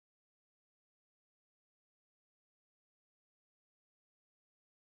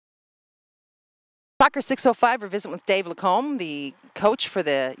Soccer 605, we're visiting with Dave LaCombe, the coach for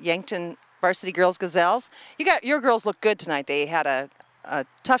the Yankton Varsity Girls Gazelles. Your girls look good tonight. They had a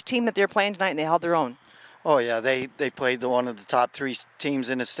tough team that they're playing tonight, and they held their own. Oh yeah, they played one of the top three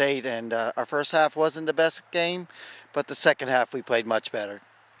teams in the state, and our first half wasn't the best game, but the second half we played much better.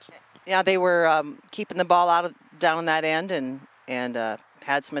 Yeah, they were keeping the ball down on that end and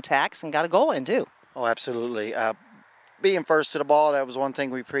had some attacks and got a goal in too. Oh, absolutely. Being first to the ball, that was one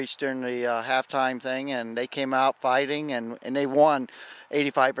thing we preached during the halftime thing, and they came out fighting, and they won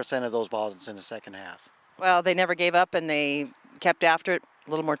 85% of those balls in the second half. Well, they never gave up, and they kept after it.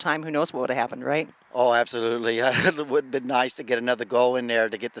 A little more time, who knows what would have happened, right? Oh, absolutely. It would have been nice to get another goal in there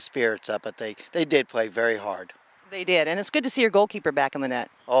to get the spirits up, but they did play very hard. They did, and it's good to see your goalkeeper back in the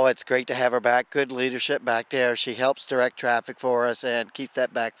net. Oh, it's great to have her back. Good leadership back there. She helps direct traffic for us and keeps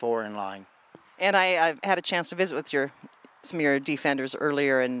that back four in line. And I had a chance to visit with some of your defenders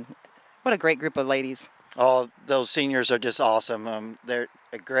earlier, and what a great group of ladies. Oh, those seniors are just awesome. They're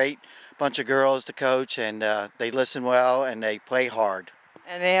a great bunch of girls to coach, and they listen well and they play hard.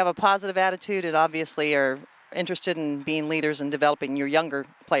 And they have a positive attitude and obviously are interested in being leaders and developing your younger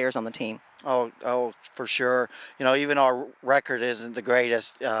players on the team. Oh, for sure. You know, even our record isn't the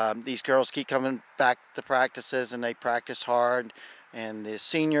greatest. These girls keep coming back to practices, and they practice hard, and the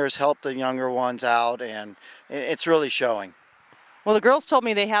seniors help the younger ones out, and it's really showing. Well, the girls told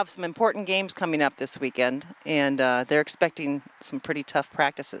me they have some important games coming up this weekend, and they're expecting some pretty tough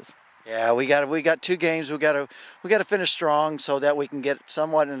practices. Yeah, we got 2 games. We got to finish strong so that we can get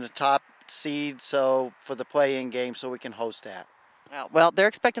somewhat in the top seed, so for the play-in game, so we can host that. Well, they're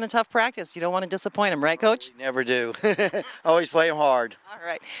expecting a tough practice. You don't want to disappoint them, right, Coach? We never do. Always play them hard. All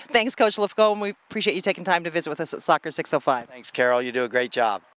right. Thanks, Coach LaCombe. We appreciate you taking time to visit with us at Soccer 605. Thanks, Carol. You do a great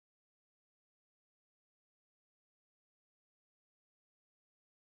job.